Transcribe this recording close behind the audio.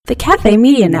the Cafe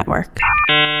Media Network.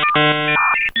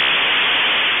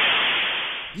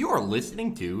 You are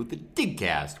listening to the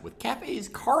Digcast with Cafe's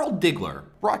Carl Diggler,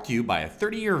 brought to you by a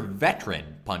 30-year veteran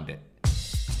pundit.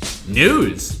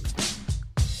 News.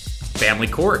 Family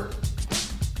court.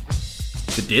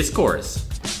 The discourse.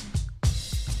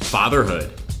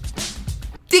 Fatherhood.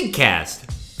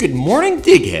 Digcast. Good morning,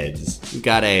 Digheads. We've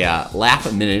got a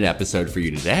laugh-a-minute episode for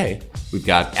you today. We've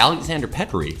got Alexandra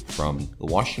Petri from the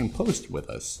Washington Post with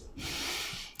us.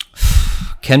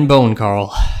 Ken Bone,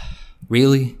 Carl.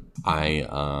 Really?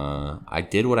 I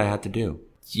did what I had to do.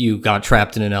 You got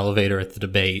trapped in an elevator at the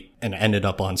debate and ended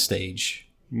up on stage.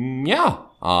 Yeah.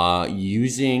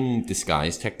 Using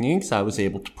disguise techniques, I was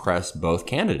able to press both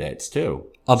candidates, too.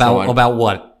 About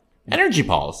what? Energy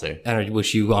policy.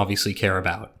 Which you obviously care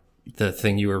about. The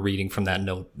thing you were reading from that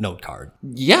note card.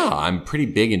 Yeah, I'm pretty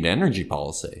big into energy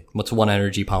policy. What's one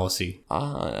energy policy?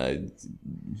 Clean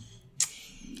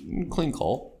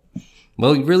coal.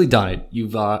 Well, you've really done it.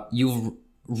 You've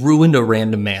ruined a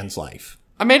random man's life.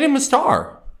 I made him a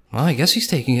star. Well, I guess he's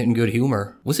taking it in good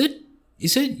humor. Is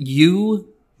it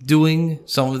you doing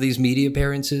some of these media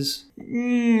appearances? Maybe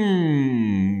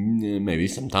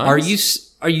sometimes.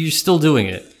 Are you still doing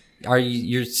it?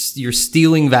 You're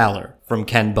stealing valor from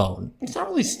Ken Bone? It's not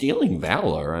really stealing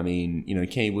valor. I mean,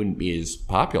 Ken wouldn't be as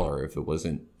popular if it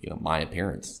wasn't, my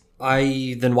appearance.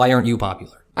 Then why aren't you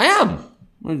popular? I am.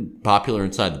 I'm popular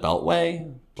inside the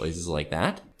Beltway, places like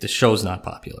that. This show's not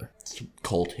popular. It's a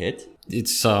cult hit.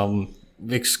 It's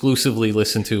exclusively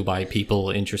listened to by people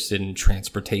interested in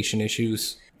transportation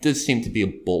issues. Does seem to be a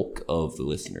bulk of the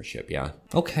listenership, yeah.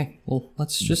 Okay, well,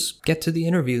 let's just get to the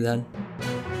interview then.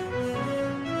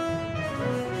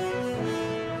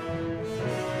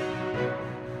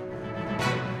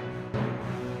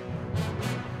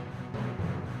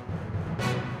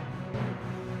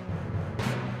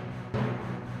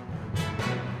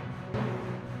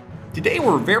 Today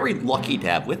we're very lucky to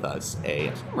have with us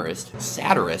a humorist,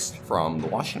 satirist from the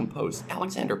Washington Post,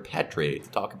 Alexandra Petri, to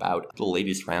talk about the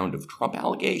latest round of Trump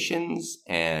allegations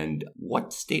and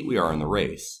what state we are in the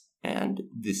race, and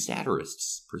the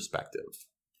satirist's perspective.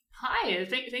 Hi,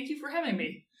 thank you for having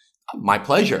me. My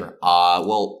pleasure.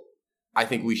 Well, I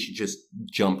think we should just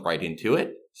jump right into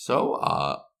it.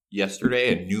 So,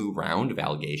 yesterday a new round of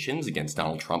allegations against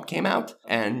Donald Trump came out,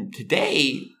 and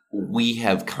today we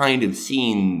have kind of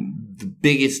seen the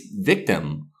biggest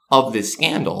victim of this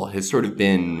scandal has sort of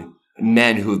been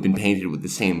men who have been painted with the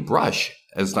same brush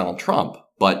as Donald Trump.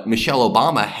 But Michelle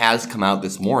Obama has come out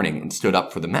this morning and stood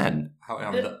up for the men. How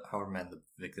are men the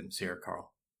victims here,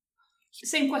 Carl?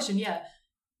 Same question, yeah.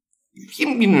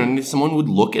 Someone would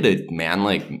look at a man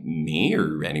like me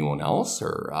or anyone else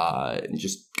and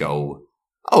just go,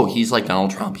 oh, he's like Donald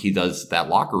Trump. He does that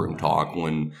locker room talk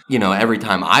when, every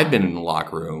time I've been in the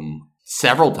locker room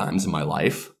several times in my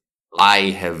life, I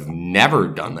have never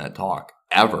done that talk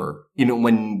ever.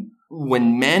 When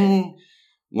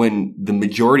the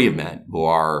majority of men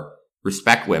who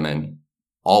respect women,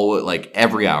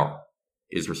 every hour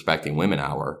is respecting women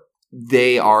hour,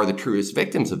 they are the truest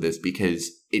victims of this because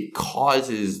it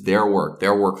causes their work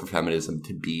for feminism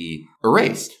to be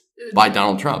erased by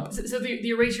Donald Trump. So the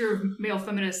erasure of male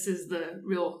feminists is the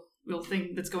real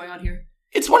thing that's going on here?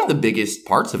 It's one of the biggest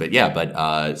parts of it, yeah.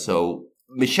 But so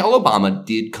Michelle Obama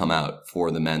did come out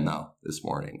for the men, though, this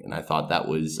morning. And I thought that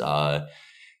was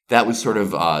sort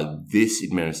of this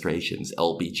administration's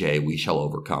LBJ, we shall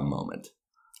overcome moment.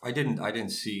 I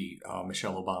didn't see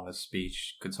Michelle Obama's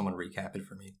speech. Could someone recap it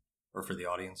for me or for the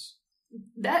audience?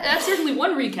 That's certainly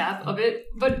one recap of it,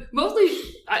 but mostly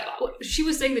she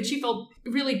was saying that she felt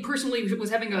really personally was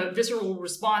having a visceral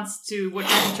response to what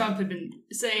Donald Trump had been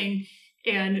saying,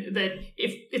 and that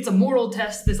if it's a moral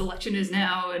test, this election is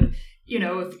now, and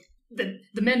if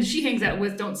the men she hangs out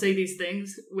with don't say these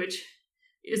things, which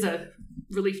is a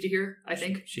relief to hear, I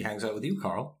think. She hangs out with you,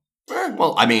 Carl.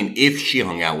 Well, I mean, if she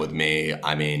hung out with me,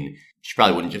 she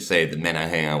probably wouldn't just say the men I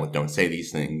hang out with don't say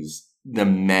these things. The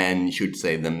men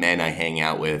I hang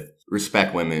out with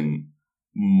respect women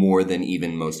more than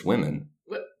even most women.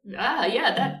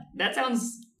 Yeah,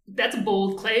 that's a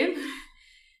bold claim.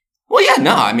 Well, yeah,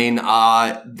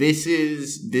 no, this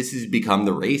has become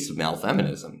the race of male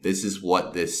feminism. This is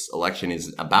what this election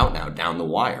is about now, down the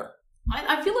wire.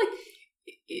 I feel like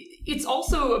it's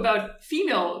also about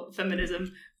female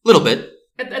feminism. A little bit.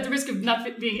 At the risk of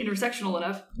not being intersectional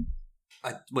enough.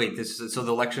 So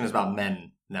the election is about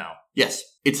men now. Yes.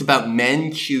 It's about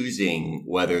men choosing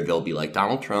whether they'll be like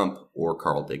Donald Trump or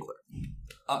Carl Diggler.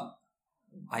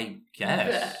 I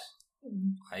guess.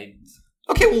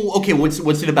 Okay,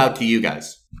 what's it about to you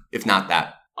guys, if not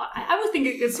that? I was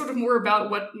thinking it's sort of more about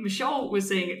what Michelle was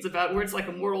saying it's about, where it's like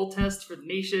a moral test for the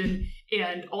nation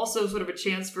and also sort of a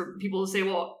chance for people to say,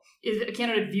 well, if a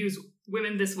candidate views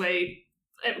women this way,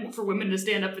 for women to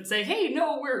stand up and say, hey,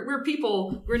 no, we're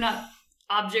people. We're not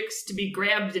objects to be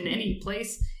grabbed in any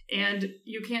place. And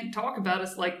you can't talk about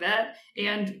us like that.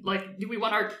 And, like, do we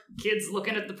want our kids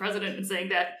looking at the president and saying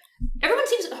that? Everyone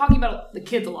seems to be talking about the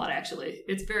kids a lot, actually.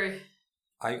 It's very...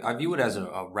 I view it as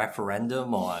a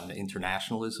referendum on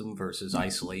internationalism versus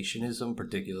isolationism,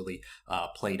 particularly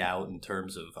played out in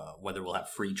terms of whether we'll have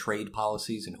free trade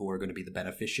policies and who are going to be the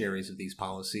beneficiaries of these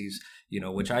policies,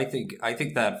 which I think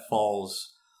that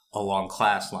falls along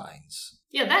class lines.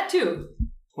 Yeah, that too.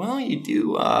 Well, you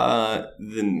do,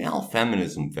 the male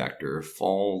feminism vector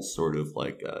falls sort of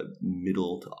like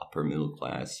middle to upper middle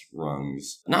class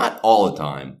rungs. Not all the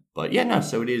time, but yeah, no,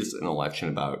 so it is an election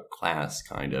about class,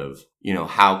 kind of.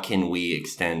 How can we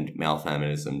extend male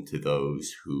feminism to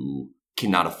those who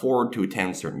cannot afford to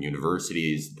attend certain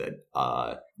universities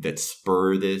that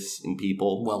spur this in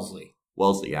people?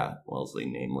 Wellesley,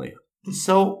 namely.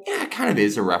 So, yeah, it kind of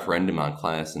is a referendum on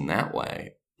class in that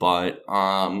way. But,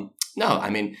 no, I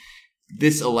mean,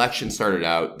 this election started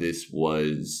out, this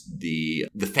was the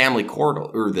family court,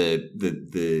 or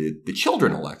the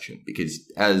children election,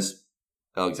 because as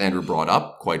Alexandra brought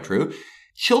up, quite true,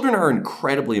 children are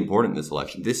incredibly important in this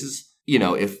election. This is,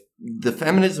 if the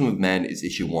feminism of men is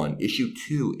issue 1, issue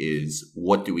 2 is,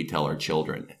 what do we tell our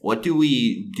children? What do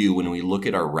we do when we look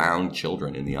at our round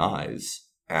children in the eyes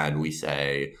and we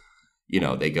say,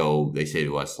 they say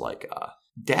to us like,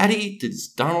 Daddy, does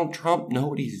Donald Trump know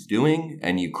what he's doing?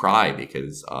 And you cry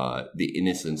because the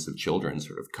innocence of children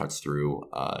sort of cuts through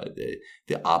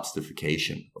the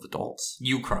obstification of adults.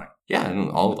 You cry. Yeah, and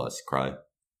all of us cry.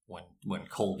 When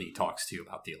Colby talks to you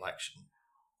about the election.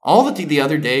 The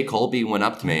other day, Colby went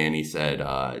up to me and he said,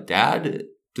 Dad,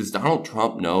 does Donald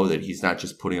Trump know that he's not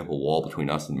just putting up a wall between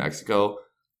us and Mexico,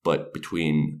 but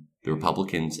between the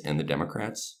Republicans and the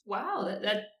Democrats? Wow,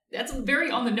 that's very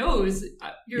on the nose.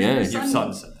 Your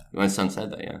son said that. My son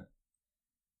said that, yeah.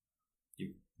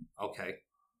 Okay.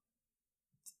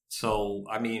 So,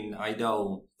 I mean, I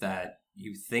know that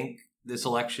you think this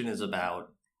election is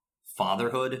about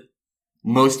fatherhood.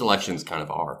 Most elections kind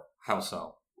of are. How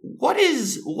so? What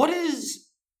is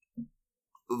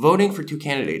voting for two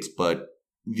candidates, but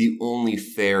the only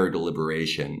fair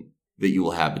deliberation that you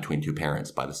will have between two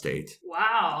parents by the state?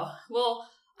 Wow. Well,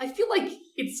 I feel like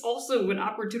it's also an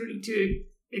opportunity to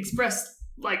express,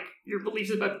 like, your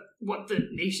beliefs about what the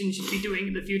nation should be doing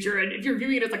in the future. And if you're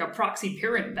viewing it as like a proxy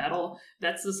parent battle,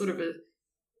 that's a sort of a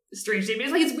strange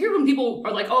statement. It's weird when people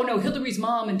are like, oh no, Hillary's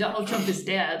mom and Donald Trump is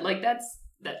dad. Like,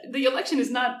 the election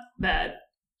is not that.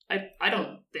 I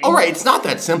don't think. Oh, right. It's not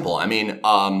that simple. I mean,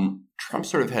 Trump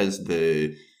sort of has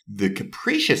the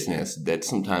capriciousness that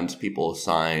sometimes people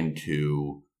assign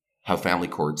to how family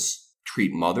courts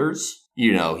treat mothers.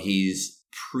 He's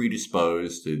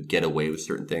predisposed to get away with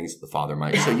certain things that the father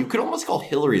might. So you could almost call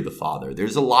Hillary the father.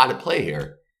 There's a lot at play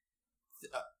here.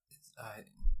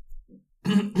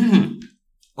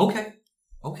 Okay.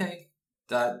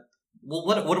 Well,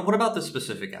 what about the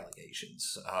specific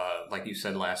allegations? Like you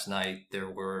said last night, there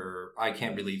were, I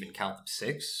can't really even count them,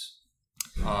 6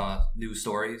 news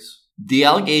stories. The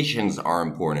allegations are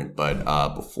important,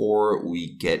 but before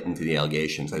we get into the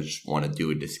allegations, I just want to do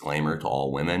a disclaimer to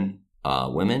all women.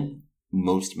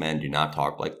 Most men do not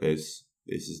talk like this.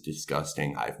 This is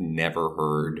disgusting. I've never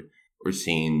heard or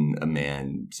seen a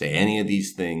man say any of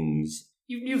these things.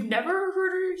 You've never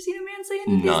heard or seen a man say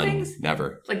any of these things?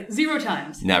 Never. Like 0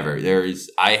 times? Never.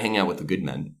 I hang out with the good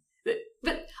men.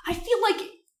 But I feel like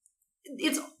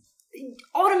it's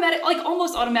automatic, like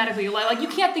almost automatically. Like you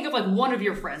can't think of like one of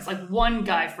your friends, like one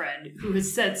guy friend who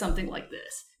has said something like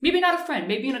this. Maybe not a friend,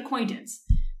 maybe an acquaintance.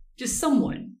 Just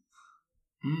someone.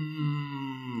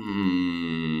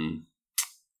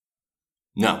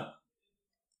 No.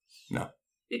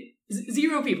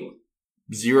 0 people.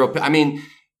 0. I mean,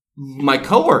 my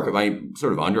coworker, my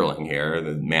sort of underling here,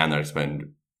 the man that I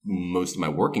spend most of my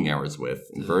working hours with,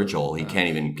 Virgil, he can't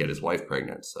even get his wife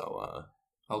pregnant. So,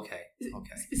 Okay.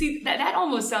 See, that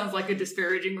almost sounds like a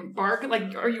disparaging remark.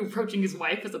 Like, are you approaching his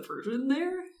wife as a person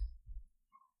there?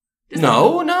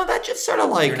 No, that just sort of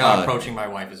like... You're not approaching my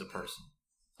wife as a person.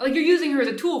 Like, you're using her as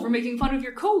a tool for making fun of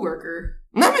your coworker.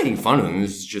 I'm not making fun of him.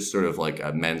 This is just sort of like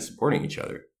men supporting each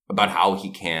other about how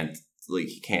he can't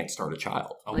start a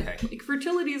child. Okay. Like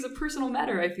fertility is a personal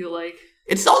matter, I feel like.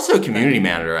 It's also a community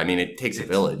matter. I mean, it takes a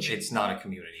village. It's not a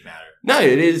community matter. No,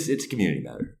 it is. It's a community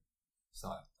matter. It's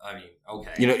not. I mean,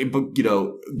 okay. But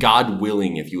God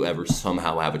willing, if you ever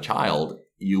somehow have a child,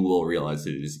 you will realize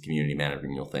that it is a community matter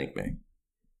and you'll thank me.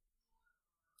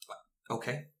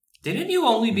 Okay. Didn't you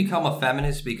only become a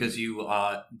feminist because you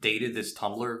dated this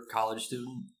Tumblr college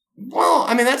student? Well,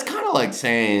 I mean, that's kind of like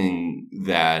saying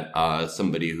that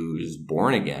somebody who's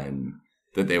born again,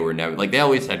 that they were never, like, they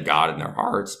always had God in their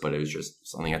hearts, but it was just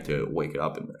something had to wake it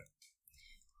up in there.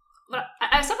 But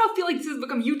I somehow feel like this has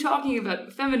become you talking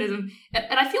about feminism,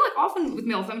 and I feel like often with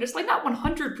male feminists, like not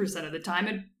 100% of the time,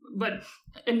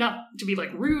 and not to be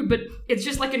like rude, but it's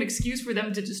just like an excuse for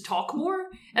them to just talk more,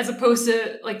 as opposed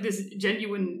to like this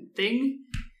genuine thing.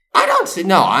 I don't see,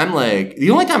 no, I'm like,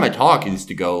 the only time I talk is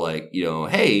to go like,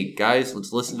 hey guys,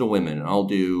 let's listen to women, and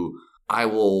I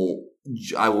will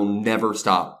never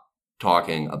stop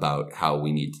talking about how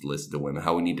we need to listen to women,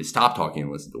 how we need to stop talking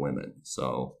and listen to women.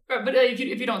 So, right, but if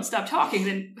you don't stop talking,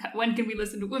 then when can we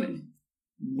listen to women?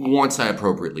 Once I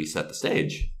appropriately set the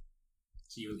stage.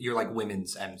 So you're like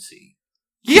women's MC.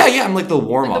 Yeah, I'm like the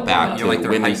warm up act to like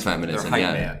women's feminism.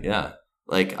 Yeah.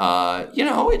 Like,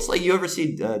 it's like, you ever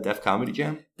see Def Comedy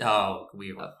Jam? Oh,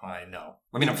 I know.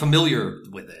 I mean, I'm familiar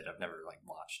with it. I've never like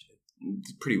watched it.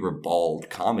 It's a pretty ribald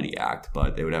comedy act,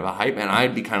 but they would have a hype man.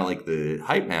 I'd be kind of like the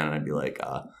hype man, and I'd be like,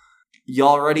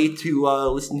 y'all ready to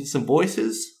listen to some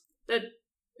voices?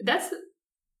 That's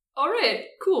all right.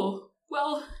 Cool.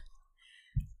 Well,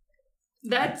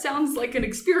 that sounds like an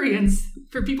experience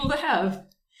for people to have.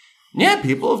 Yeah,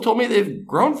 people have told me they've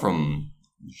grown from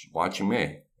watching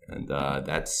me, and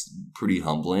that's pretty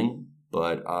humbling.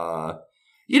 But,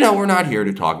 we're not here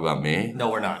to talk about me. No,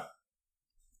 we're not.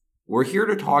 We're here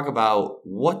to talk about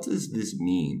what does this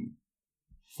mean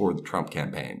for the Trump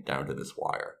campaign down to this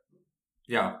wire.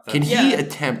 Yeah. Can he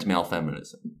attempt male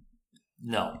feminism?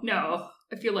 No. No,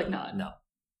 I feel like not. No.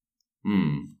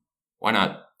 Why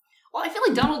not? Well, I feel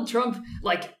like Donald Trump,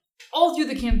 like, all through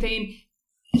the campaign,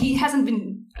 he hasn't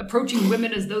been approaching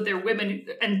women as though they're women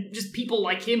and just people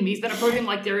like him. He's been approaching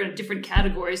like they're in different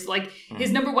categories. Like,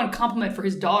 his number one compliment for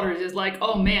his daughters is like,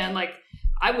 oh man, like,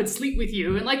 I would sleep with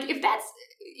you. And like, if that's,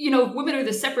 women are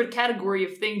the separate category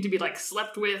of thing to be like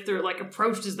slept with or like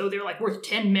approached as though they're like worth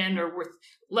 10 men or worth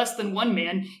less than one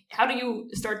man, how do you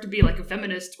start to be like a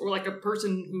feminist or like a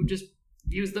person who just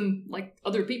views them like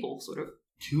other people, sort of?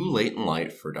 Too late in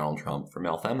life for Donald Trump for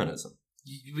male feminism.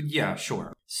 Yeah,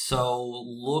 sure. So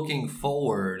looking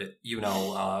forward,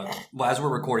 as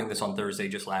we're recording this on Thursday,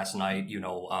 just last night,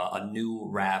 a new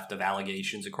raft of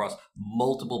allegations across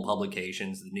multiple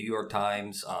publications, the New York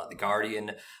Times, the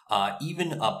Guardian,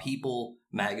 even a People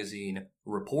magazine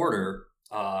reporter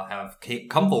have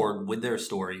come forward with their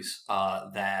stories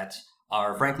that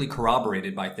are frankly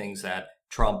corroborated by things that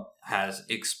Trump has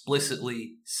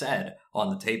explicitly said on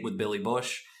the tape with Billy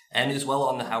Bush, and as well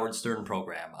on the Howard Stern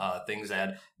program, things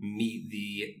that meet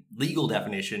the legal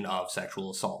definition of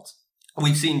sexual assault.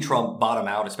 We've seen Trump bottom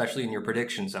out, especially in your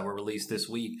predictions that were released this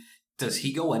week. Does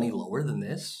he go any lower than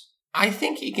this? I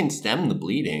think he can stem the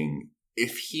bleeding.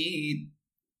 If he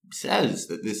says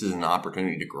that this is an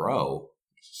opportunity to grow,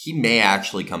 he may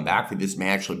actually come back. This may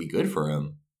actually be good for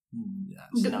him.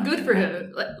 Good for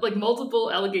him. Like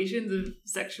multiple allegations of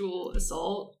sexual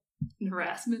assault and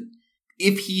harassment.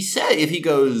 If he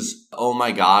goes, oh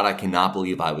my God, I cannot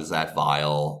believe I was that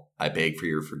vile. I beg for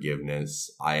your forgiveness.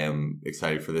 I am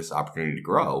excited for this opportunity to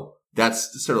grow.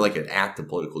 That's sort of like an act of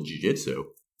political jiu-jitsu.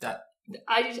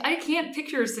 I can't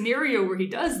picture a scenario where he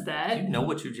does that. Do you know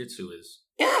what jiu-jitsu is?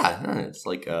 Yeah, it's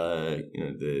like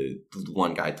the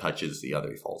one guy touches, the other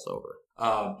he falls over.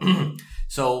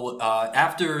 So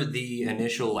after the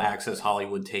initial Access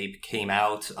Hollywood tape came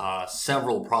out,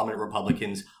 several prominent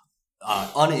Republicans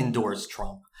unendorsed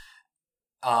Trump.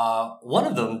 One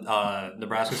of them,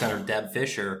 Nebraska Senator Deb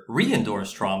Fischer,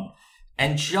 re-endorsed Trump.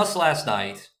 And just last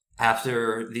night,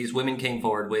 after these women came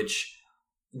forward, which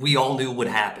we all knew would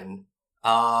happen,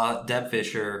 Deb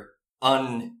Fischer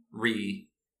unendorsed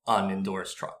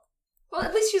Trump. Well,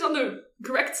 at least she's on the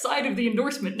correct side of the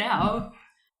endorsement now.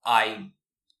 I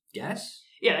guess?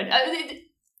 Yeah.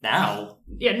 Now?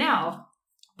 Yeah, now.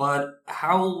 But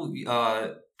how...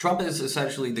 Trump has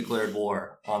essentially declared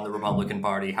war on the Republican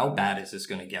Party. How bad is this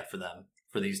going to get for them,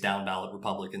 for these down ballot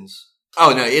Republicans?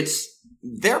 Oh, no,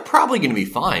 they're probably going to be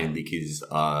fine because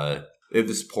they have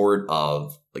the support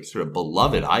of like sort of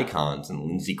beloved icons and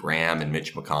Lindsey Graham and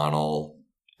Mitch McConnell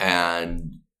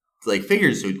and like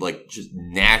figures who like just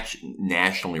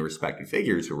nationally respected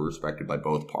figures who were respected by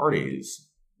both parties.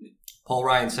 Paul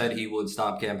Ryan said he would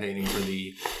stop campaigning for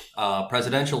the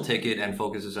presidential ticket and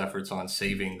focus his efforts on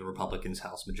saving the Republicans'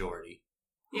 House majority.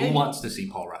 Yeah. Who wants to see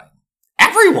Paul Ryan?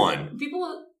 Everyone!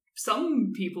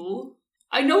 Some people.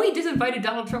 I know he disinvited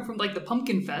Donald Trump from like the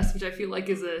Pumpkin Fest, which I feel like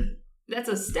is that's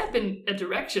a step in a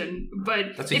direction.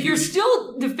 But That's a if you're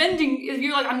still defending, if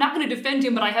you're like, I'm not going to defend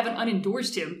him, but I haven't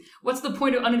unendorsed him, what's the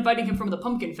point of uninviting him from the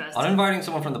Pumpkin Fest? Uninviting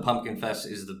someone from the Pumpkin Fest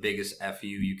is the biggest FU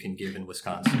you can give in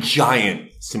Wisconsin.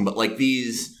 Giant symbol, like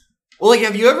these. Well, like,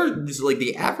 have you ever, like,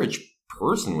 the average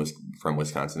person was from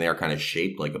Wisconsin, they are kind of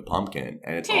shaped like a pumpkin,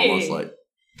 and it's almost like.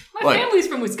 My family's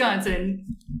from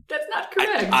Wisconsin. That's not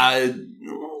correct.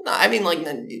 I mean,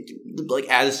 like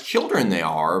as children they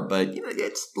are, but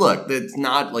it's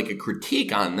not like a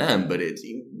critique on them, but it's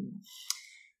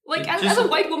like as a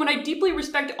white woman, I deeply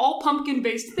respect all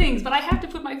pumpkin-based things, but I have to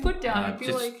put my foot down. I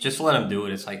feel just let him do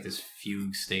it. It's like this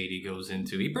fugue state he goes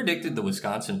into. He predicted the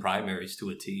Wisconsin primaries to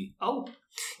a T. Oh,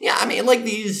 yeah. I mean, like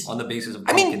these on the basis of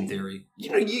pumpkin theory.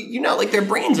 Like their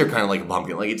brains are kind of like a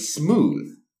pumpkin. Like it's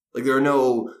smooth. Like there are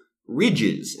no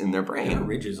ridges in their brain. There are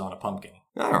ridges on a pumpkin.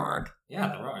 No, there aren't. Yeah,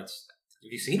 there are. Have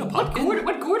you seen a pumpkin?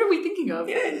 What gourd are we thinking of?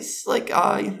 Yeah, it's like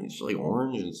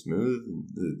orange and smooth and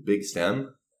the big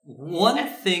stem. One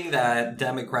thing that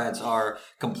Democrats are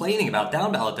complaining about,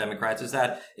 down ballot Democrats, is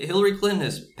that Hillary Clinton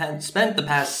has spent the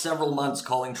past several months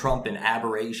calling Trump an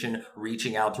aberration,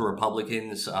 reaching out to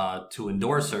Republicans to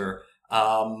endorse her.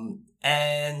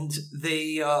 And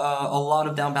they, a lot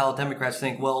of down ballot Democrats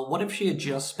think, well, what if she had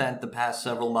just spent the past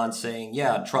several months saying,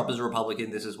 yeah, Trump is a Republican,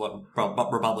 this is what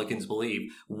Republicans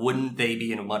believe? Wouldn't they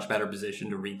be in a much better position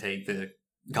to retake the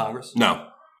Congress? No.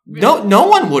 No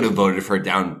one would have voted for a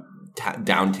down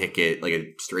ticket, like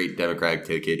a straight Democratic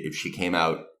ticket, if she came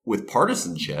out with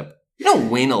partisanship. You don't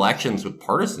win elections with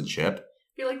partisanship.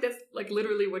 I feel like that's like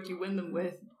literally what you win them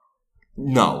with.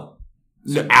 No.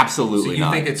 No, absolutely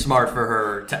not. So you think it's smart for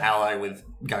her to ally with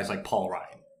guys like Paul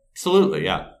Ryan? Absolutely,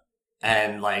 yeah.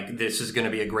 And like this is going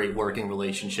to be a great working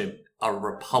relationship, a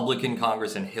Republican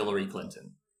Congress and Hillary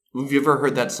Clinton. Have you ever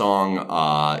heard that song,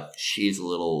 She's a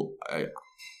Little...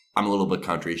 I'm a little bit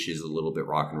country, she's a little bit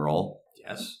rock and roll?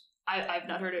 Yes. I've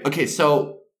not heard it. Okay,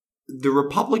 so the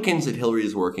Republicans that Hillary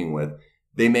is working with,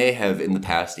 they may have in the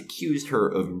past accused her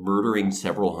of murdering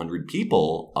several hundred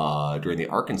people during the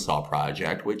Arkansas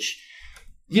Project, which...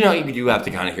 you do have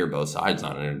to kind of hear both sides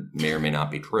on it. It may or may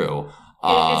not be true.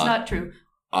 It's not true.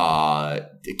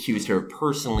 Accused her of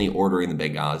personally ordering the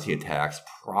Benghazi attacks.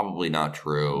 Probably not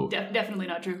true. Definitely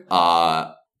not true.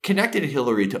 Connected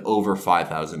Hillary to over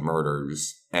 5,000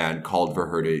 murders and called for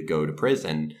her to go to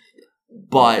prison.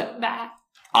 But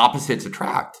opposites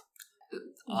attract.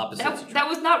 That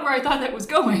was not where I thought that was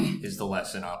going. Is the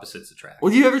lesson opposites attract.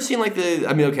 Well, have you ever seen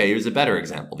here's a better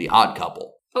example. The Odd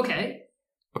Couple.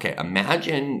 Okay,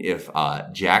 imagine if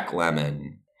Jack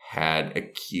Lemmon had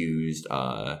accused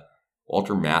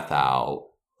Walter Matthau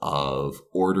of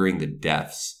ordering the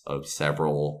deaths of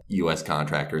several U.S.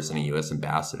 contractors and a U.S.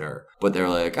 ambassador. But they're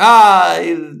like,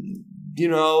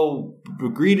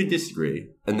 agree to disagree.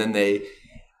 And then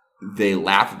they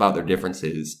laugh about their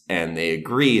differences and they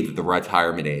agree that the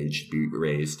retirement age should be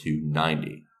raised to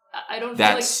 90. I don't feel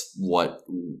That's what...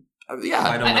 Yeah.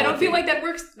 I don't feel like that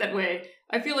works that way.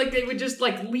 I feel like they would just,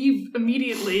 leave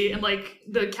immediately and,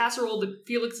 the casserole that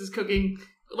Felix is cooking,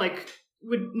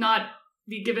 would not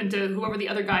be given to whoever the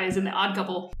other guy is in The Odd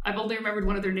Couple. I've only remembered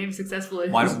one of their names successfully.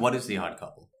 What is The Odd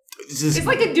Couple? It's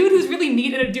like a dude who's really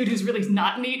neat and a dude who's really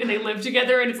not neat, and they live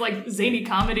together, and it's, zany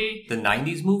comedy. The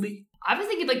 90s movie? I was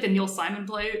thinking, the Neil Simon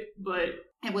play, but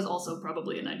it was also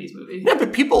probably a 90s movie. Yeah,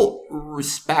 but people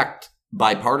respect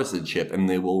bipartisanship, and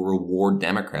they will reward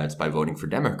Democrats by voting for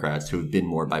Democrats who have been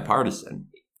more bipartisan.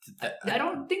 I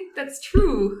don't think that's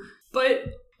true, but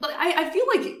I feel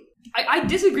like I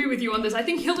disagree with you on this. I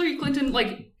think Hillary Clinton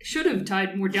should have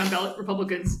tied more down ballot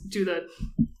Republicans to the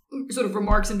sort of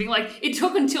remarks and being it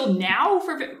took until now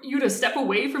for you to step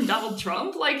away from Donald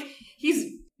Trump.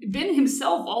 He's been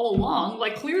himself all along.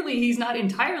 Clearly he's not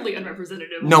entirely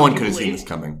unrepresentative. No one could have seen this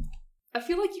coming. I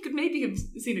feel like you could maybe have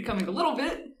seen it coming a little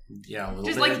bit. Yeah, a little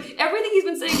just bit. Everything he's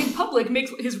been saying in public makes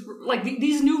his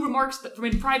these new remarks from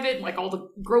in private, all the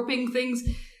groping things,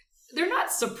 they're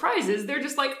not surprises. They're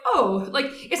just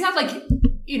it's not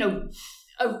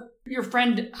your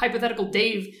friend hypothetical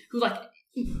Dave who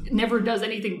never does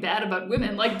anything bad about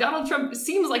women. Donald Trump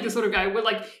seems like the sort of guy where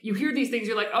you hear these things,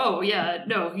 you're oh yeah,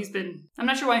 no, he's been. I'm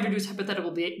not sure why I introduced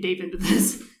hypothetical Dave into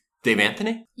this. Dave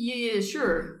Anthony? Yeah,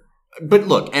 sure. But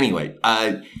look, anyway,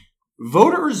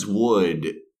 voters would,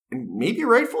 maybe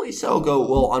rightfully so, go,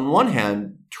 well, on one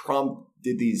hand, Trump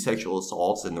did these sexual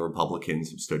assaults and the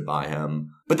Republicans have stood by him.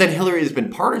 But then Hillary has been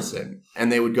partisan.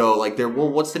 And they would go,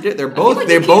 what's the difference?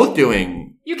 They're both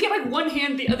doing... You can't, one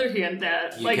hand, the other hand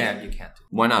that. You can't.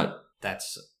 Why not?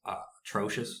 That's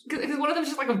atrocious. Because one of them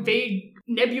is just a vague,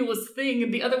 nebulous thing,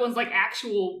 and the other one's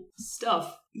actual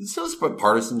stuff. So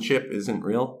partisanship isn't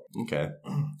real? Okay.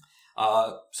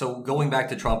 So going back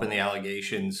to Trump and the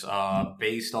allegations,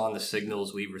 based on the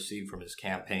signals we've received from his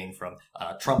campaign, from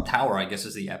Trump Tower, I guess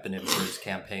is the eponym for his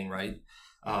campaign, right?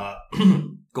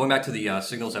 Going back to the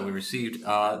signals that we received,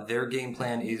 their game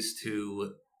plan is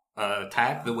to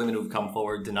attack the women who've come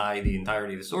forward, deny the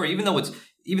entirety of the story, even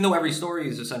though every story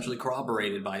is essentially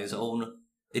corroborated by his own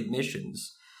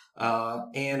admissions,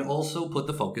 and also put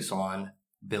the focus on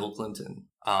Bill Clinton.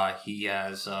 He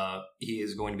is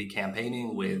going to be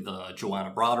campaigning with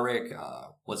Joanna Broderick,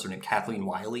 what's her name, Kathleen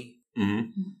Wiley.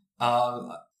 Mm-hmm.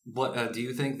 What do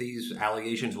you think these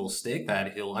allegations will stick?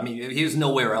 That he has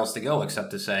nowhere else to go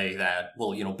except to say that,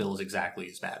 well, Bill is exactly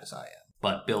as bad as I am.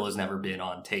 But Bill has never been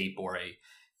on tape or a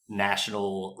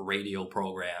national radio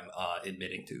program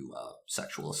admitting to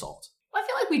sexual assault. I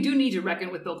feel like we do need to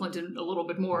reckon with Bill Clinton a little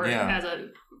bit more as a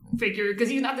figure, because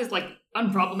he's not this like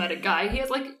unproblematic guy. He has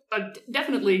like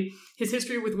definitely his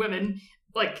history with women.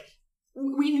 Like,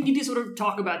 we need to sort of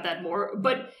talk about that more.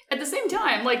 But at the same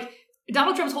time, like,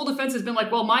 Donald Trump's whole defense has been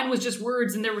like, well, mine was just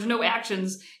words and there was no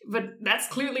actions. But that's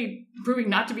clearly proving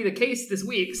not to be the case this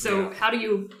week. So how do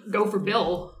you go for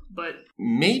Bill? But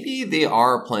maybe they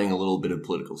are playing a little bit of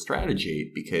political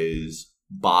strategy, because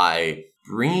by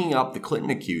bringing up the Clinton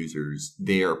accusers,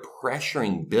 they are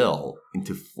pressuring Bill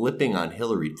into flipping on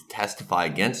Hillary to testify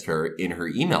against her in her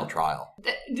email trial.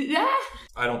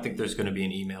 I don't think there's going to be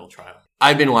an email trial.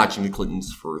 I've been watching the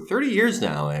Clintons for 30 years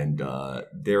now, and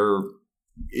there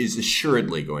is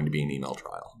assuredly going to be an email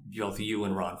trial. Both you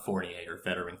and Ron Fournier are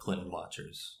veteran Clinton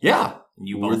watchers. Yeah.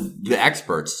 And we're the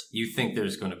experts. You think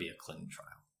there's going to be a Clinton trial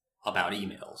about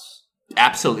emails?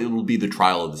 Absolutely. It will be the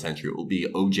trial of the century. It will be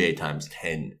OJ times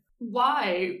 10.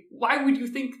 Why? Why would you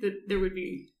think that there would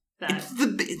be that?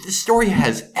 The story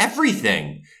has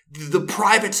everything. The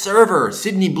private server,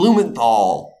 Sidney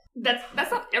Blumenthal.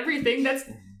 That's not everything. That's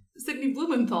Sidney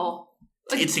Blumenthal.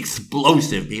 Like, it's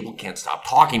explosive. People can't stop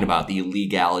talking about the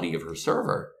illegality of her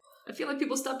server. I feel like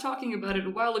people stopped talking about it a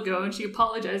while ago, and she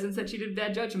apologized and said she did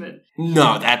bad judgment.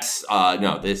 No, that's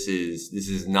no. This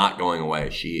is not going away.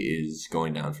 She is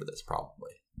going down for this, probably.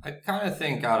 I kind of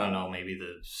think, I don't know, maybe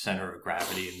the center of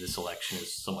gravity in this election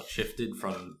is somewhat shifted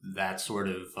from that sort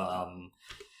of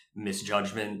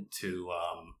misjudgment to,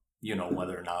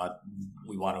 whether or not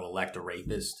we want to elect a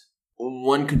rapist.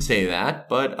 One could say that,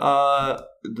 but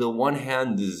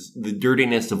the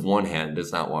dirtiness of one hand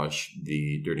does not wash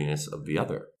the dirtiness of the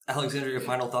other. Alexandra, your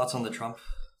final thoughts on the Trump?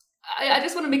 I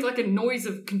just want to make like a noise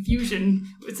of confusion,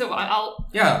 so I'll...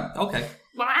 Yeah, okay.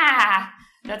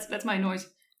 That's my noise.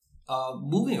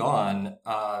 Moving on,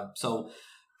 so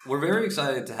we're very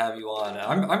excited to have you on.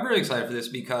 I'm very excited for this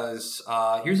because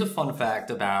here's a fun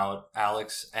fact about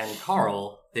Alex and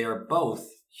Carl. They are both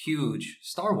huge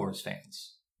Star Wars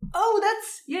fans. Oh,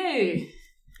 that's... Yay!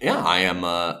 Yeah, I am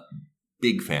a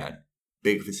big fan.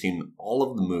 I've seen all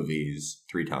of the movies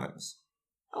 3 times.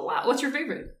 Oh, wow. What's your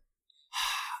favorite?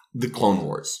 The Clone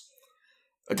Wars.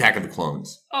 Attack of the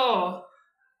Clones. Oh.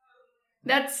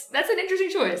 That's an interesting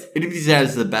choice. It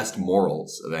has the best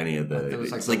morals of any of the...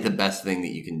 It's like the best thing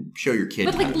that you can show your kid.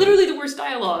 But like literally the worst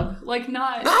dialogue. Like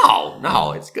not...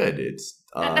 No, it's good. It's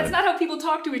that's not how people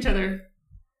talk to each other.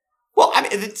 Well, I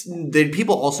mean,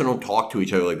 people also don't talk to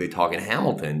each other like they talk in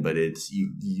Hamilton, but it's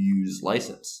you use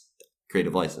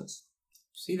creative license.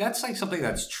 See, that's like something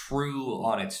that's true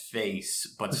on its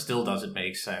face, but still doesn't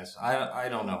make sense. I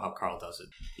don't know how Carl does it.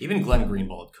 Even Glenn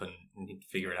Greenwald couldn't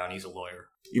figure it out. He's a lawyer.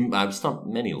 I've stumped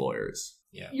many lawyers.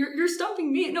 Yeah, you're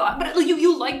stumping me. No, but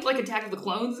you liked like Attack of the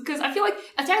Clones, because I feel like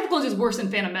Attack of the Clones is worse than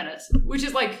Phantom Menace, which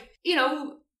is like,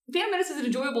 Phantom Menace is an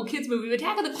enjoyable kids movie, but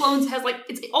Attack of the Clones has like,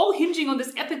 it's all hinging on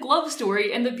this epic love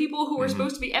story, and the people who are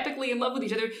supposed to be epically in love with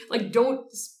each other like don't.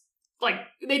 Like,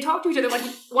 they talk to each other like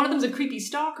one of them's a creepy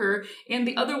stalker, and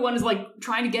the other one is, like,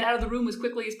 trying to get out of the room as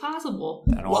quickly as possible.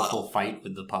 That awful fight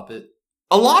with the puppet.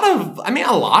 A lot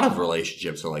of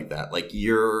relationships are like that. Like,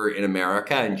 you're in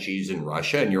America and she's in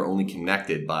Russia, and you're only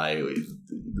connected by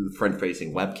the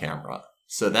front-facing web camera.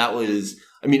 So that was,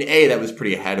 that was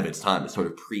pretty ahead of its time. It sort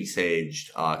of presaged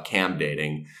cam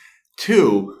dating.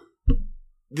 2,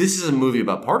 this is a movie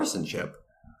about partisanship.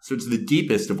 So it's the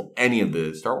deepest of any of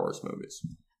the Star Wars movies.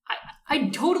 I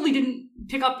totally didn't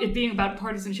pick up it being about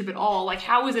partisanship at all. Like,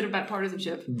 how is it about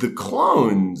partisanship? The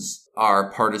clones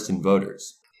are partisan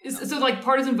voters. So, like,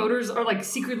 partisan voters are, like,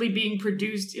 secretly being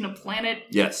produced in a planet...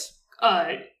 Yes.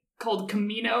 Called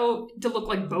Camino to look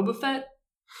like Boba Fett?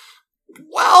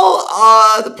 Well,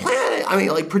 the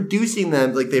planet... producing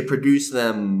them... Like, they produce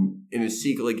them in a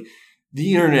secret... Like,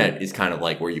 the internet is kind of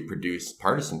like where you produce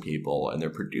partisan people, and they're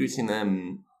producing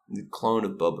them... The clone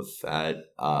of Boba Fett.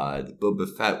 The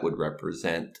Boba Fett would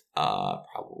represent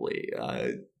probably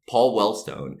Paul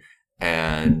Wellstone.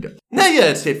 And no, yeah,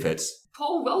 it fits.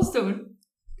 Paul Wellstone.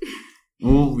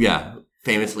 Well, yeah,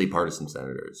 famously partisan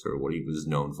senator, sort of what he was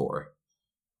known for.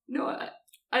 No,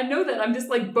 I know that. I'm just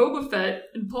like Boba Fett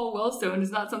and Paul Wellstone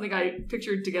is not something I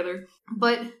pictured together.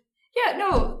 But yeah,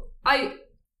 no,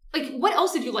 what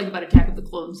else did you like about Attack of the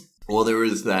Clones? Well, there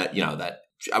was that, that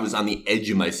I was on the edge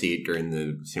of my seat during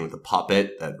the scene with the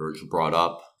puppet that Virgil brought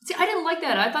up. See, I didn't like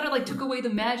that. I thought it took away the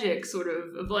magic, sort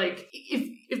of like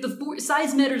if the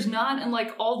size matters not, and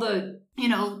all the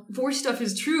Force stuff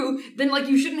is true, then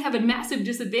you shouldn't have a massive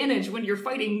disadvantage when you're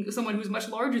fighting someone who's much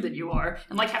larger than you are,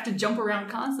 and have to jump around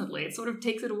constantly. It sort of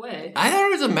takes it away. I thought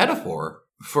it was a metaphor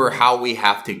for how we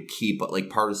have to keep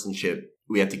partisanship.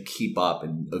 We have to keep up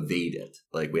and evade it.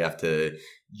 We have to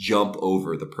jump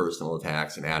over the personal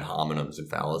attacks and ad hominems and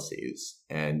fallacies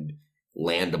and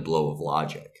land a blow of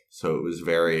logic. So it was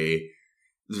very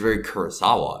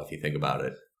Kurosawa, if you think about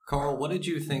it. Carl, what did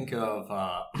you think of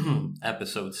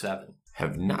episode 7?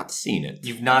 Have not seen it.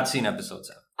 You've not seen episode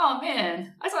 7? Oh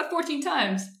man, I saw it 14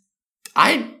 times.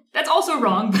 That's also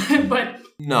wrong, but...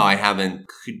 No, I haven't.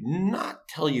 Could not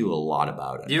tell you a lot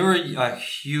about it. You're a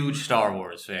huge Star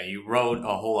Wars fan. You wrote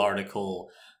a whole article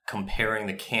comparing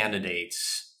the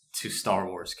candidates to Star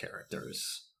Wars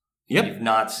characters. Yep. You've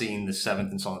not seen the 7th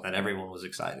installment that everyone was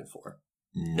excited for.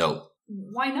 No.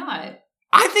 Why not?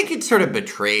 I think it sort of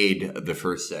betrayed the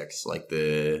first 6,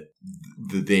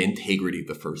 the integrity of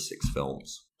the first 6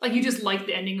 films. You just like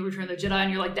the ending of Return of the Jedi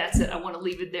and you're like, that's it, I want to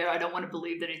leave it there. I don't want to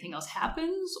believe that anything else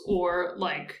happens, or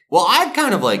Well, I've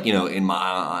kind of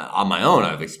on my own,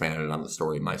 I've expanded on the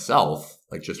story myself,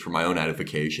 just for my own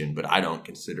edification, but I don't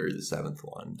consider the 7th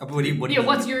one.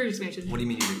 What's your expansion? What do you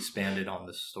mean you expanded on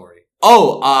the story?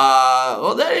 Oh,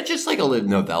 well, it's just a little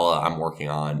novella I'm working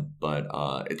on, but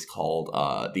it's called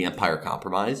The Empire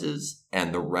Compromises,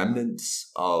 and the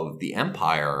remnants of the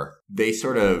Empire, they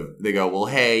go, well,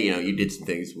 hey, you did some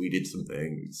things, we did some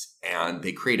things, and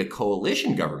they create a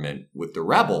coalition government with the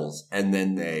rebels, and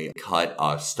then they cut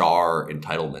star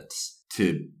entitlements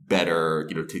to better,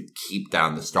 to keep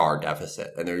down the star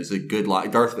deficit. And there's a good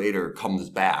line. Darth Vader comes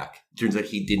back. Turns out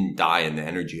he didn't die in the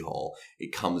energy hole. He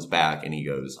comes back and he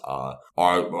goes, I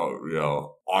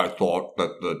thought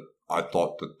that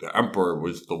the Emperor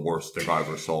was the worst thing I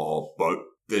ever saw, but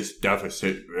this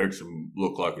deficit makes him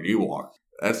look like an Ewok.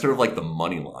 That's sort of the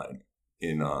money line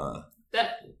in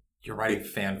that. You're writing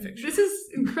fan fiction. This is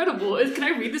incredible. Can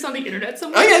I read this on the internet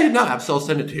somewhere? Oh yeah, no, I'll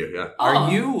send it to you. Yeah. Are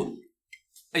you?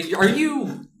 I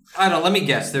don't know. Let me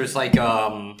guess. There's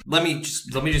let me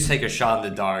just take a shot in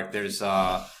the dark. There's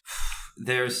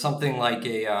something like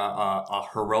a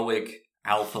heroic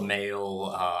alpha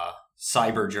male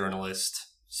cyber journalist,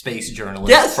 space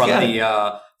journalist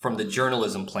from the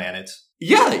journalism planet.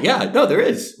 Yeah, no, there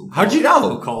is. How'd you know?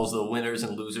 Who calls the winners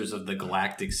and losers of the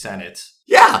Galactic Senate.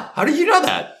 Yeah, how did you know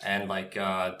that? And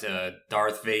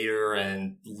Darth Vader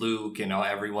and Luke,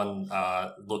 everyone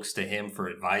looks to him for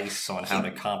advice on how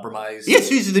to compromise. Yes,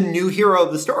 he's the new hero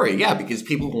of the story. Yeah, because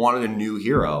people wanted a new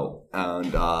hero.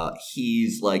 And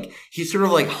he's sort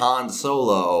of like Han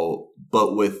Solo,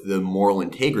 but with the moral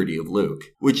integrity of Luke,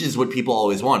 which is what people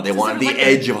always wanted. They wanted the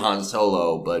edge of Han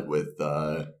Solo, but with...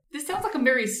 This sounds like a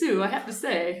Mary Sue, I have to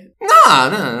say. No.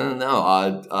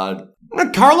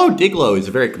 Carlo Diglo is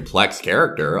a very complex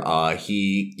character.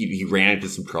 He ran into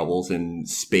some troubles in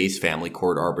space family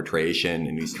court arbitration,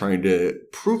 and he's trying to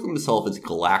prove himself as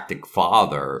galactic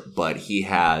father. But he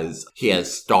has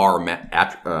star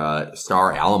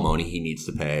alimony he needs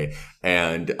to pay,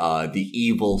 and the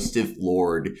evil Sith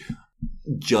Lord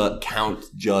Count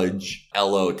Judge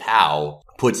Elo Tau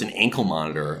puts an ankle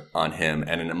monitor on him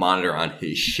and a monitor on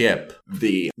his ship,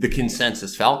 the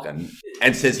Consensus Falcon,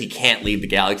 and says he can't leave the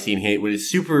galaxy, and when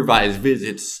his supervised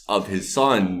visits of his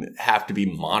son have to be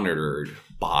monitored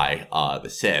by the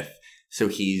Sith. So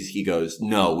he goes,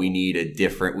 no, we need a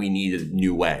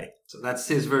new way. So that's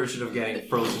his version of getting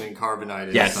frozen in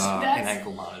carbonite. Yes. An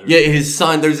ankle monitor. Yeah, his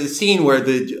son, there's a scene where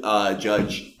the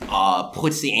judge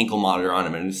puts the ankle monitor on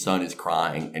him and his son is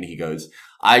crying and he goes,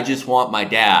 I just want my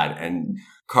dad. And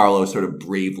Carlo sort of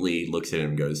bravely looks at him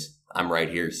and goes, I'm right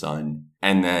here, son.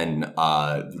 And then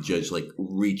the judge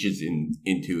reaches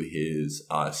into his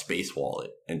space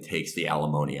wallet and takes the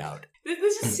alimony out.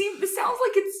 This sounds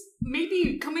like it's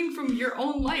maybe coming from your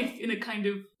own life in a kind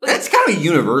of... That's kind of a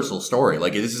universal story.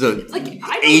 This is a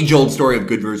age-old story of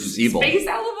good versus evil. Space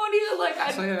alimony idea. Like,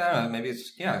 So, I don't know, maybe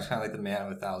it's kind of like the man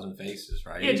with 1,000 faces,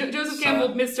 right? Yeah, Joseph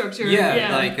Campbell myth structure.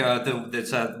 Like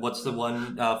what's the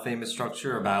one famous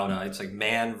structure about? It's like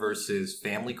man versus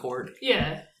family court.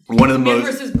 Yeah. One of the man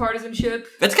most versus partisanship.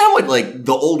 That's kind of what like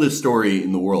the oldest story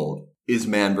in the world is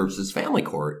man versus family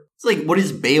court. It's like what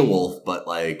is Beowulf, but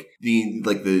like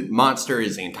the monster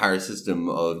is the entire system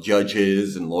of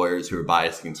judges and lawyers who are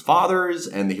biased against fathers,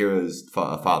 and the hero's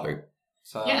father.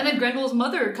 So, yeah, and then Grendel's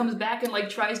mother comes back and like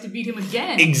tries to beat him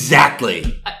again.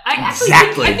 Exactly. I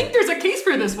think there's a case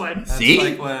for this one. That's See,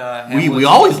 like when, we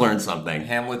always learn something.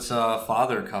 Hamlet's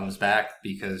father comes back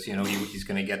because he's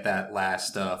going to get that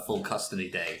last full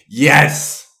custody day.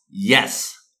 Yes.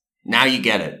 Now you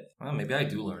get it. Well, maybe I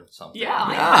do learn something.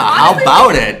 Yeah. How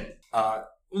about it?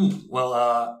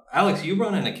 Alex, you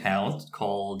run an account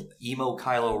called Emo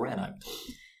Kylo Ren, I'm told.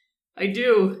 I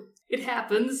do. It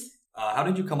happens. How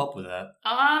did you come up with that?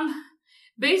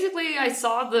 Basically, I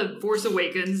saw The Force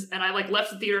Awakens, and I like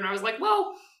left the theater, and I was like,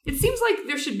 well, it seems like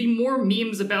there should be more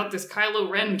memes about this Kylo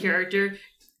Ren character,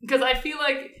 because I feel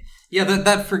like... Yeah,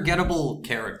 that forgettable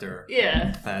character.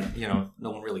 Yeah. That, no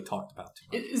one really talked about too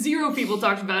much. Zero people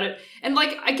talked about it. And,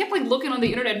 like, I kept, like, looking on the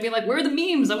internet and being like, where are the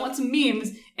memes? I want some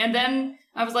memes. And then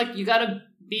I was like, you gotta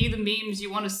be the memes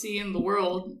you want to see in the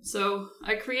world. So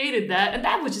I created that, and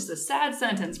that was just a sad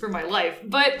sentence for my life.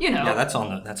 But, Yeah, that's on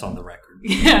the record.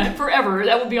 Yeah, forever.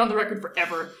 That will be on the record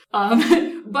forever.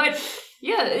 But,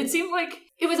 yeah, it seemed like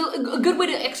it was a good way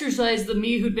to exercise the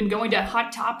me who'd been going to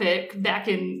Hot Topic back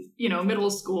in, middle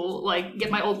school, like,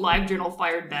 get my old live journal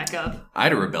fired back up. I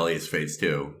had a rebellious phase,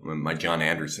 too. My John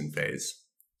Anderson phase.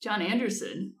 John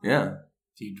Anderson? Yeah.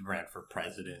 He ran for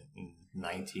president in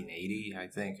 1980, I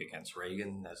think, against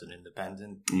Reagan as an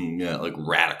independent. Yeah, like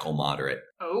radical moderate.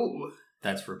 Oh.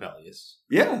 That's rebellious.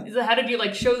 Yeah. So how did you,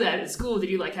 like, show that at school?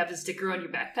 Did you, like, have the sticker on your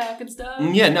backpack and stuff?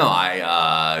 Yeah, no,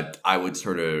 I would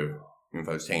sort of... If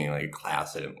I was taking like a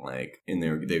class and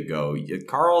they'd go,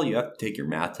 Carl, you have to take your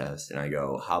math test. And I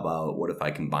go, how about what if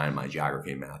I combine my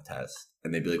geography and math test?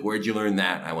 And they'd be like, where'd you learn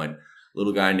that? And I went,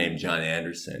 little guy named John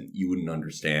Anderson. You wouldn't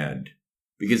understand.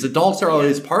 Because adults are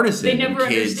always partisan. They never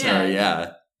kids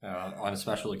understand. On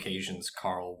special occasions,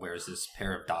 Carl wears this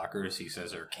pair of Dockers. He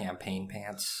says are campaign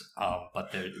pants,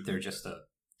 but they're just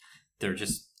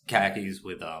khakis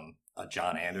with a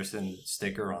John Anderson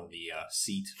sticker on the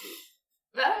seat.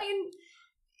 I mean,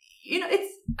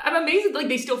 I'm amazed that, like,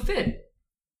 they still fit.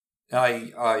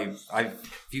 Have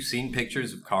you seen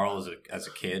pictures of Carl as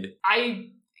a kid?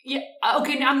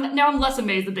 Okay, now I'm less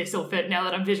amazed that they still fit now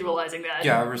that I'm visualizing that.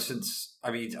 Yeah, ever since,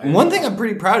 one thing I'm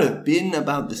pretty proud of, being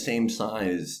about the same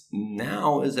size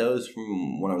now as I was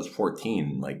from when I was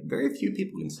 14. Like, very few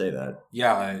people can say that.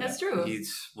 Yeah. That's true. He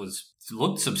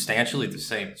looked substantially the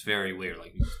same. It's very weird.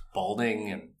 Like, he's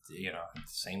balding and,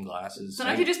 same glasses. So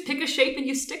now you just pick a shape and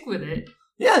you stick with it.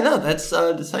 Yeah, no, that's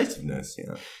decisiveness,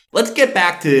 Let's get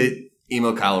back to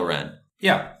Emo Kylo Ren.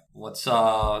 Yeah. What's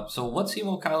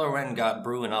Emo Kylo Ren got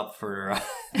brewing up for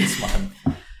this month?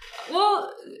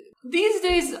 Well, these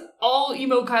days, all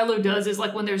Emo Kylo does is,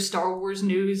 like, when there's Star Wars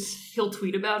news, he'll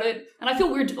tweet about it. And I feel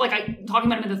weird, like,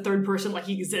 talking about him in the third person, like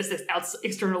he exists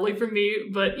externally for me,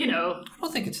 but, I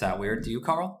don't think it's that weird. Do you,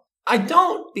 Carl? I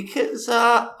don't, because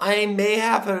I may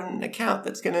have an account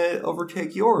that's going to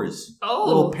overtake yours. Oh. A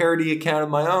little parody account of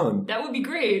my own. That would be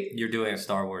great. You're doing a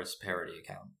Star Wars parody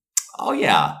account. Oh,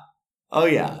 yeah.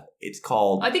 It's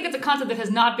called... I think it's a concept that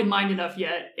has not been mined enough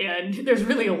yet, and there's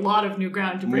really a lot of new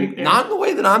ground to break there. Not in the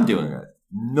way that I'm doing it.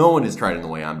 No one has tried it in the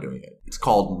way I'm doing it. It's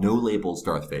called No Labels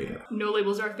Darth Vader. No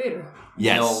Labels Darth Vader.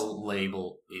 Yes. No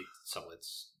label. So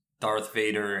it's Darth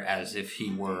Vader as if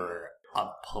he were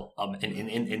an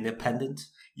independent.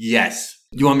 Yes.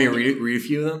 Do you want me to read a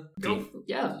few of them? Go.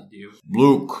 Yeah.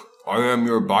 Luke, I am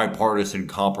your bipartisan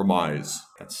compromise.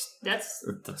 That's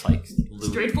like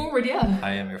Luke. Straightforward, yeah.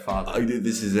 I am your father.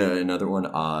 This is another one.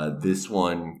 This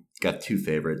one got two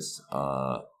favorites.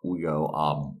 We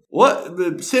go, what?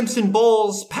 The Simpson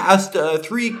Bulls passed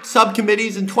 3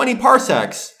 subcommittees and 20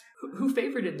 parsecs. Who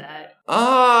favorited that?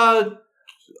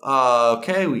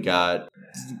 Okay, we got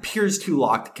appears 2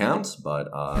 locked accounts, but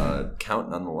count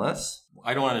nonetheless.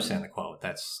 I don't understand the quote.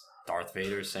 That's Darth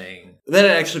Vader saying...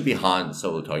 That'd actually be Han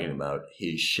Solo talking about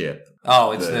his ship.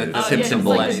 Oh, it's the Simpson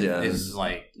Bulls. Like is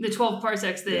like... The 12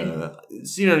 parsecs thing.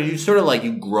 You sort of like,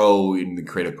 you grow in the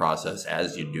creative process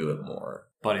as you do it more.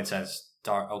 But it says...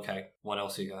 Okay, what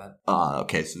else you got?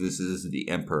 Okay, so this is the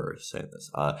Emperor saying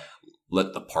this.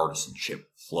 Let the partisanship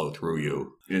flow through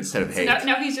you instead of hate.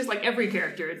 Now he's just like every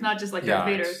character. It's not just like Darth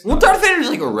Vader. Well, Darth Vader's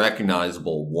like a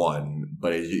recognizable one,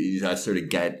 But I sort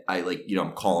of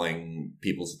I'm calling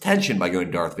people's attention by going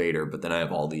Darth Vader, but then I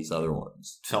have all these other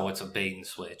ones. So it's a bait and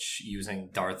switch using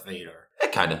Darth Vader. Yeah,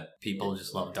 kind of. People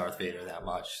just love Darth Vader that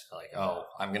much. Like, oh,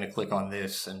 I'm going to click on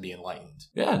this and be enlightened.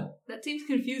 Yeah. That seems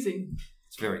confusing.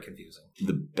 It's very confusing.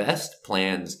 The best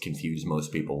plans confuse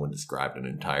most people when described in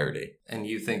entirety. And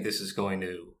you think this is going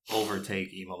to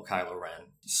overtake emo Kylo Ren?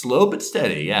 Slow but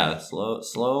steady, yeah. Slow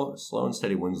and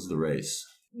steady wins the race.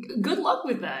 Good luck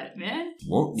with that, man.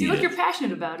 Won't need Seems like it. you're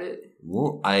passionate about it.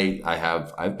 I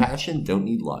have passion, don't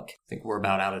need luck. I think we're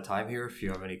about out of time here. If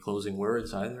you have any closing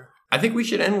words either. I think we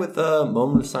should end with a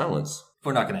moment of silence.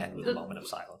 We're not going to end with a moment of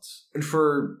silence. And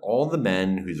for all the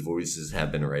men whose voices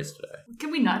have been erased today.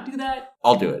 Can we not do that?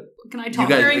 I'll do it. Can I talk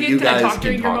during it? Can I talk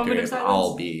during your moment of silence?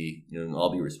 I'll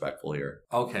be respectful here.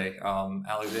 Okay,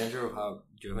 Alexandra,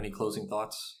 do you have any closing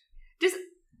thoughts?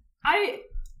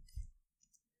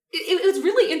 It's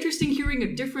really interesting hearing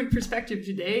a different perspective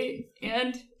today,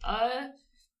 and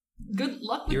good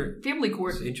luck with family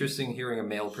court. It's interesting hearing a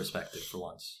male perspective for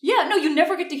once. Yeah, no, you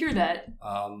never get to hear that.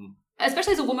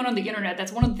 Especially as a woman on the internet,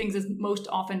 that's one of the things that's most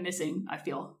often missing, I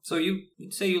feel. So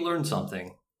you'd say you learned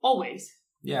something. Always.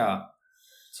 Yeah.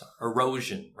 It's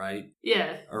erosion, right?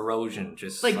 Yeah. Erosion,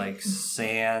 just like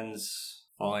sands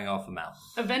falling off a mountain.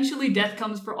 Eventually death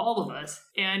comes for all of us.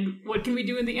 And what can we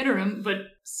do in the interim but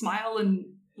smile and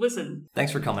listen?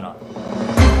 Thanks for coming on.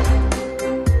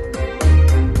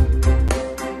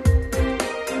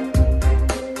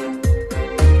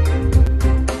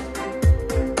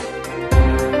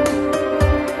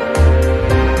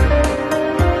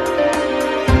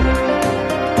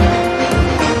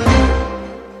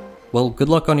 Well, good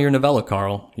luck on your novella,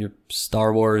 Carl. Your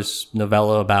Star Wars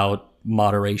novella about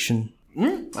moderation.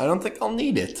 I don't think I'll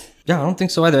need it. Yeah, I don't think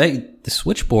so either. Hey, the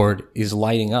switchboard is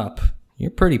lighting up.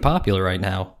 You're pretty popular right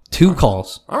now. 2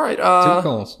 calls. All right. 2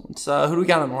 calls. It's, who do we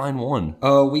got on line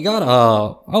 1? We got,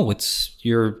 it's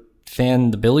your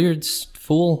fan, the Billiards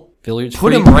Fool. Billiards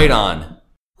Put Freak. him right on.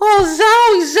 Oh,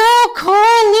 Zowie,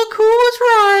 Carl, look who was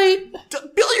right.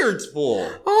 Billiards Fool.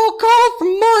 Oh, Carl, for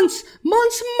months,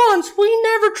 we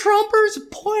never Trumpers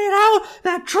have pointed out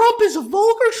that Trump is a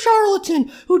vulgar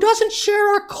charlatan who doesn't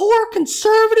share our core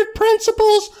conservative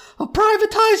principles of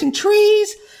privatizing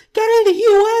trees, getting the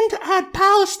UN to add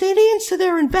Palestinians to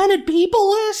their invented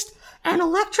people list, and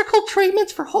electrical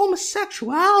treatments for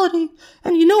homosexuality.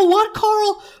 And you know what,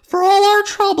 Carl? For all our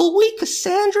trouble, we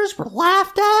Cassandras were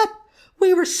laughed at.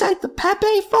 We were sent the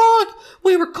Pepe frog.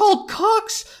 We were called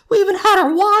cocks. We even had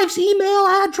our wives' email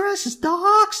addresses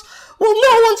doxed. Well,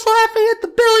 no one's laughing at the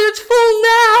Billiards Fool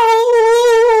now.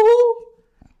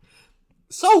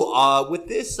 So, with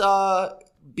this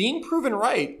being proven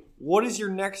right, what is your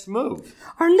next move?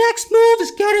 Our next move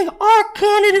is getting our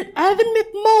candidate, Evan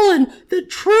McMullen, the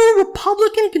true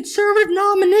Republican conservative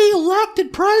nominee,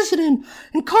 elected president.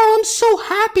 And Carl, I'm so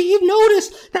happy you've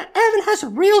noticed that Evan has a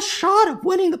real shot of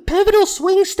winning the pivotal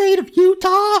swing state of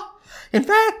Utah. In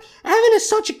fact, Evan is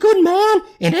such a good man,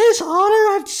 in his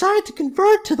honor I've decided to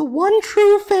convert to the one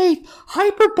true faith,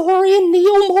 Hyperborean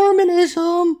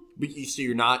Neo-Mormonism. But so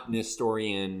you're not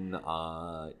Nestorian,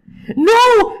 No,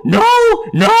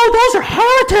 those are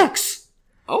heretics!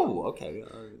 Oh, okay.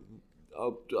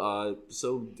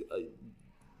 So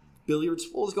Billiards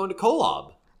Fool is going to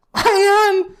Kolob.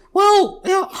 I am. Well,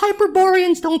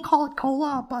 Hyperboreans don't call it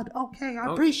Kolob, but okay,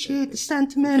 I appreciate the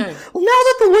sentiment. Okay. Well, now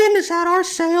that the wind is at our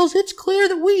sails, it's clear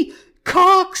that we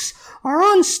cocks are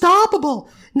unstoppable.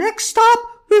 Next stop,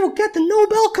 we will get the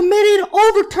Nobel Committee to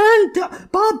overturn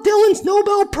Bob Dylan's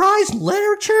Nobel Prize in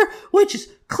Literature, which is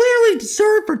clearly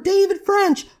deserved for David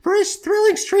French for his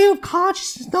thrilling stream of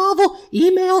consciousness novel,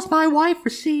 Emails My Wife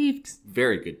Received.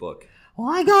 Very good book. Well,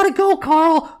 I gotta go,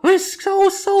 Carl. We're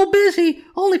so busy.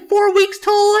 Only 4 weeks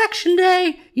till Election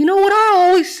Day. You know what I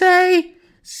always say?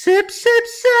 Sip, sip,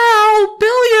 sow,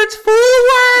 Billiards Fool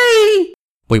away!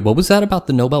 Wait, what was that about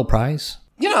the Nobel Prize?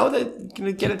 You know, they're going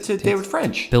to get it to David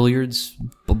French. Billiards,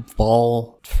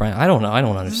 ball, friend. I don't know. I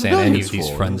don't understand any of these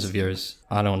Fool. friends of yours.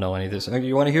 I don't know any of this.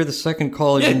 You want to hear the second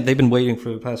call? Yeah. They've been waiting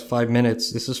for the past 5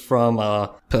 minutes. This is from,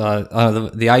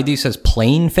 the ID says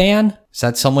Plane Fan. Is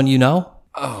that someone you know?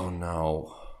 Oh,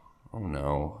 no.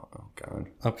 Oh, God.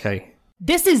 Okay.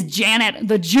 This is Janet,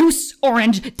 the Juice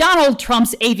Orange, Donald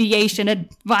Trump's aviation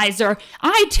advisor.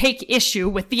 I take issue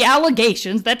with the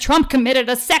allegations that Trump committed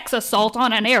a sex assault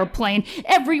on an airplane.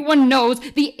 Everyone knows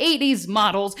the 80s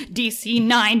models,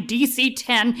 DC-9,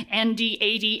 DC-10,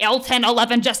 ND-80,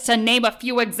 L-10-11, just to name a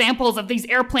few examples of these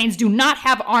airplanes, do not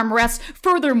have armrests.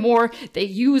 Furthermore, they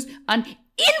use an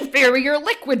inferior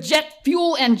liquid jet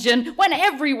fuel engine when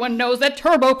everyone knows that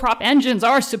turboprop engines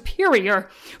are superior.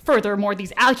 Furthermore,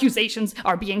 these accusations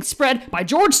are being spread by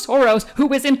George Soros,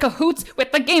 who is in cahoots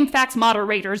with the GameFAQs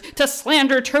moderators to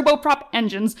slander turboprop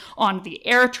engines on the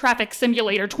Air Traffic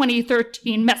Simulator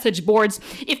 2013 message boards.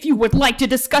 If you would like to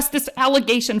discuss this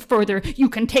allegation further, you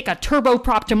can take a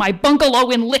turboprop to my bungalow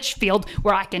in Litchfield,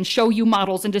 where I can show you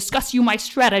models and discuss you my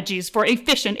strategies for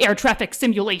efficient air traffic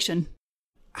simulation.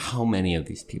 How many of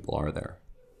these people are there?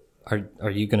 Are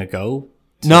you going to go?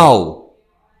 No.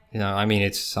 I mean,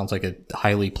 it sounds like a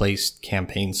highly placed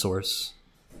campaign source.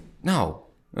 No.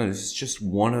 This is just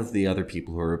one of the other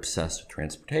people who are obsessed with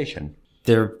transportation.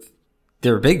 They're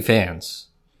big fans.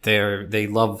 They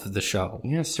love the show.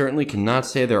 Yeah, certainly cannot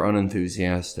say they're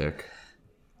unenthusiastic.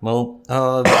 Well,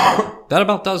 that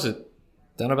about does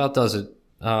it.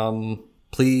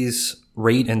 Please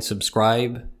rate and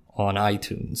subscribe on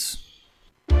iTunes.